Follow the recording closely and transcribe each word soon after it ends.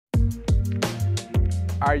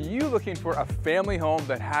Are you looking for a family home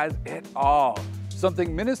that has it all?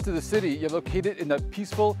 Something minutes to the city, yet located in a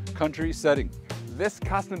peaceful country setting. This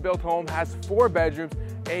custom-built home has 4 bedrooms.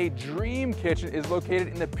 A dream kitchen is located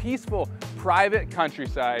in the peaceful, private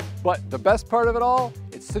countryside. But the best part of it all,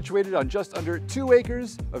 it's situated on just under 2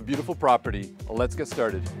 acres of beautiful property. Let's get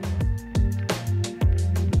started.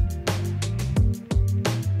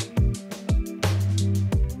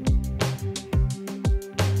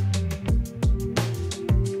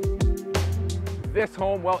 This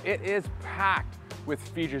home, well, it is packed with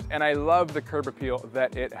features, and I love the curb appeal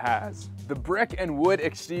that it has. The brick and wood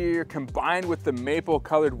exterior combined with the maple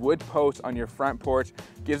colored wood posts on your front porch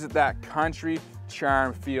gives it that country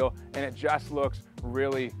charm feel, and it just looks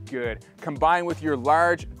really good. Combined with your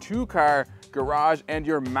large 2-car garage and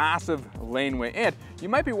your massive laneway. And you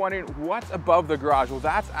might be wondering what's above the garage. Well,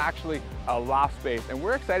 that's actually a loft space, and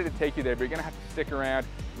we're excited to take you there, but you're gonna have to stick around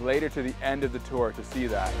later to the end of the tour to see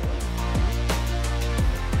that.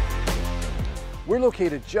 We're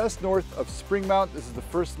located just north of Springmount. This is the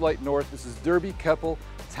first light north. This is Derby, Keppel,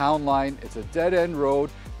 Townline. It's a dead-end road.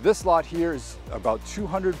 This lot here is about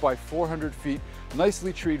 200 by 400 feet.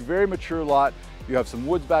 Nicely treed, very mature lot. You have some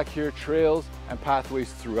woods back here, trails, and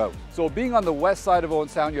pathways throughout. So being on the west side of Owen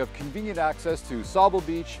Sound, you have convenient access to Sauble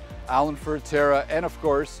Beach, Allenford, Terra, and of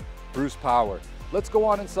course, Bruce Power. Let's go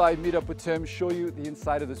on inside, meet up with Tim, show you the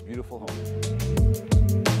inside of this beautiful home.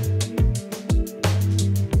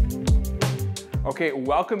 Okay,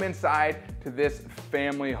 welcome inside to this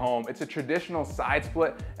family home. It's a traditional side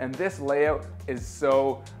split, and this layout is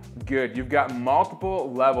so good. You've got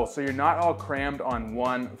multiple levels, so you're not all crammed on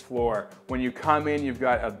one floor. When you come in, you've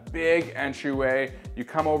got a big entryway. You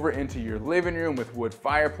come over into your living room with wood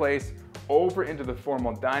fireplace, over into the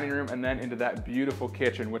formal dining room, and then into that beautiful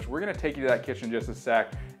kitchen, which we're gonna take you to that kitchen in just a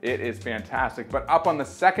sec. It is fantastic. But up on the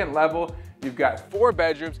second level, you've got 4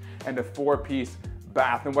 bedrooms and a 4-piece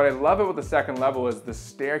bath. And what I love about the second level is the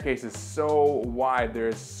staircase is so wide. There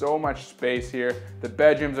is so much space here. The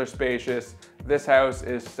bedrooms are spacious. This house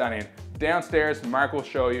is stunning. Downstairs, Mark will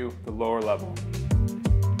show you the lower level.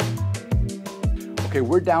 Okay,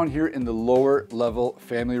 we're down here in the lower level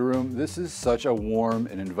family room. This is such a warm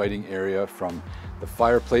and inviting area, from the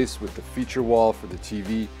fireplace with the feature wall for the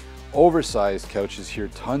TV, oversized couches here,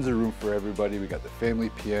 tons of room for everybody. We got the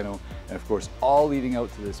family piano, and of course, all leading out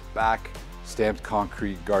to this back stamped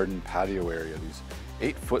concrete garden patio area. These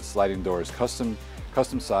 8-foot sliding doors, custom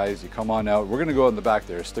size. You come on out. We're gonna go in the back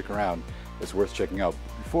there, stick around. It's worth checking out.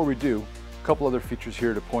 Before we do, a couple other features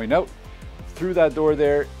here to point out. Through that door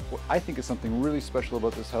there, what I think is something really special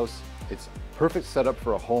about this house, it's perfect setup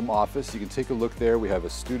for a home office. You can take a look there. We have a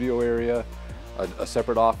studio area, a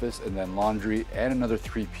separate office, and then laundry, and another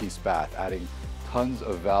 3-piece bath, adding tons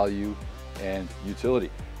of value and utility.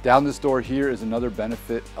 Down this door here is another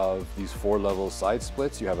benefit of these 4-level side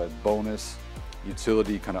splits. You have a bonus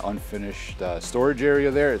utility, kind of unfinished storage area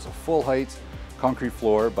there. It's a full height concrete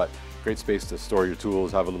floor, but great space to store your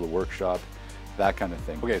tools, have a little workshop, that kind of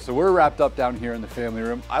thing. Okay, so we're wrapped up down here in the family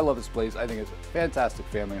room. I love this place. I think it's a fantastic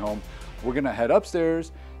family home. We're gonna head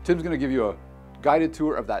upstairs. Tim's gonna give you a guided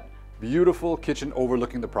tour of that beautiful kitchen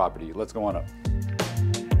overlooking the property. Let's go on up.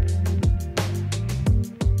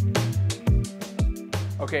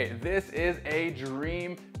 Okay, this is a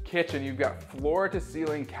dream kitchen. You've got floor to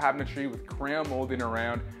ceiling cabinetry with crown molding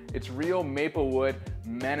around. It's real maple wood,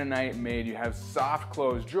 Mennonite made. You have soft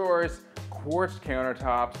closed drawers, quartz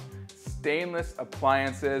countertops, stainless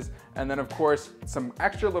appliances, and then of course, some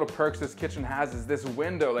extra little perks this kitchen has is this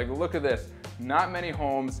window. Like, look at this. Not many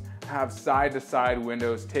homes have side-to-side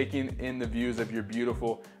windows taking in the views of your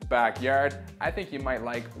beautiful backyard. I think you might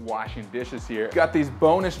like washing dishes here. You've got these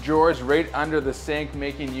bonus drawers right under the sink,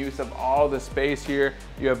 making use of all the space here.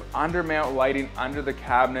 You have undermount lighting under the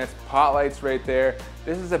cabinets, pot lights right there.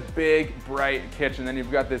 This is a big, bright kitchen. Then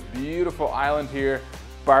you've got this beautiful island here,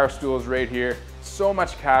 bar stools right here. So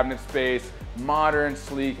much cabinet space, modern,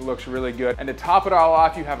 sleek, looks really good. And to top it all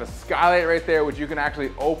off, you have a skylight right there, which you can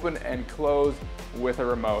actually open and close with a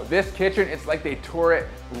remote. This kitchen, it's like they tore it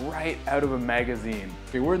right out of a magazine.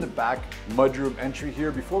 Okay, we're in the back mudroom entry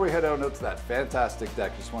here. Before we head out to that fantastic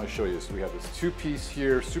deck, just want to show you. So we have this 2-piece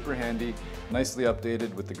here, super handy, nicely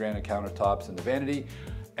updated with the granite countertops and the vanity.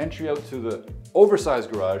 Entry out to the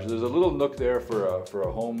oversized garage. There's a little nook there for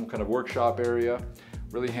a home kind of workshop area.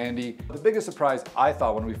 Really handy. The biggest surprise I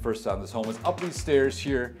thought when we first found this home was up these stairs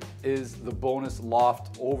here is the bonus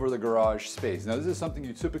loft over the garage space. Now this is something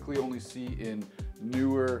you typically only see in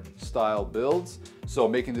newer style builds, so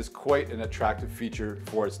making this quite an attractive feature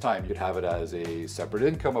for its time. You could have it as a separate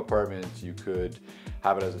income apartment, you could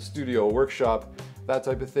have it as a studio, workshop, that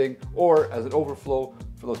type of thing, or as an overflow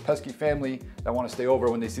for those pesky family that want to stay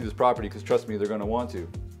over when they see this property, because trust me, they're going to want to.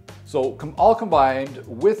 So all combined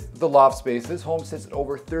with the loft space, this home sits at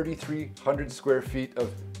over 3,300 square feet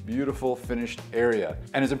of beautiful finished area.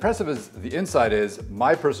 And as impressive as the inside is,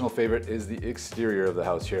 my personal favorite is the exterior of the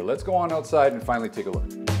house here. Let's go on outside and finally take a look.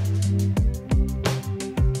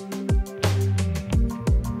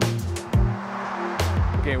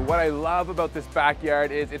 Okay, what I love about this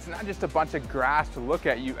backyard is it's not just a bunch of grass to look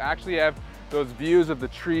at. You actually have those views of the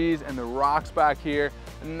trees and the rocks back here,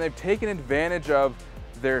 and they've taken advantage of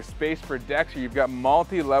their space for decks here. You've got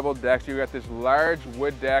multi-level decks. You've got this large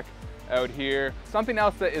wood deck out here. Something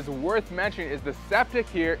else that is worth mentioning is the septic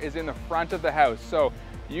here is in the front of the house. So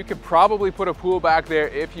you could probably put a pool back there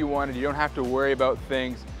if you wanted. You don't have to worry about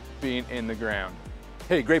things being in the ground.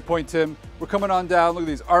 Hey, great point, Tim. We're coming on down. Look at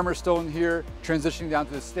these armor stone here, transitioning down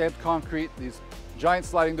to the stamped concrete, these giant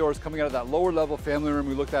sliding doors coming out of that lower level family room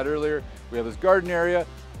we looked at earlier. We have this garden area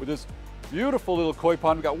with this beautiful little koi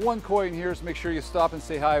pond. We got one koi in here, so make sure you stop and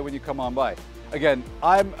say hi when you come on by. Again,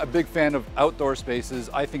 I'm a big fan of outdoor spaces.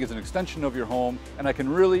 I think it's an extension of your home, and I can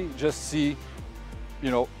really just see,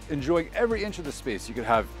 enjoying every inch of the space. You could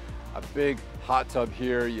have a big hot tub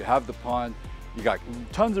here. You have the pond. You got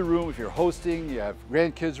tons of room if you're hosting. You have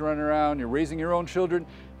grandkids running around. You're raising your own children.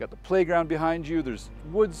 You got the playground behind you. There's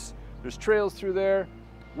woods. There's trails through there.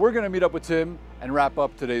 We're going to meet up with Tim and wrap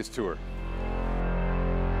up today's tour.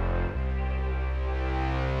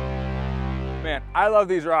 Man, I love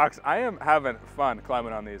these rocks. I am having fun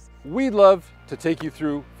climbing on these. We'd love to take you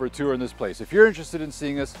through for a tour in this place. If you're interested in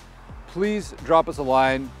seeing us, please drop us a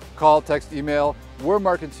line, call, text, email. We're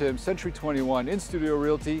Mark and Tim, Century 21 in Studio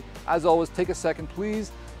Realty. As always, take a second,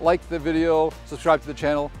 please like the video, subscribe to the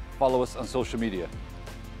channel, follow us on social media.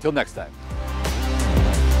 Till next time.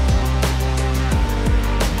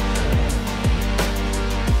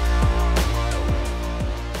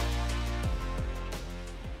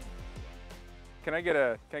 Can I get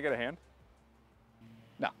a hand?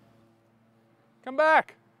 No. Come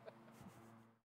back.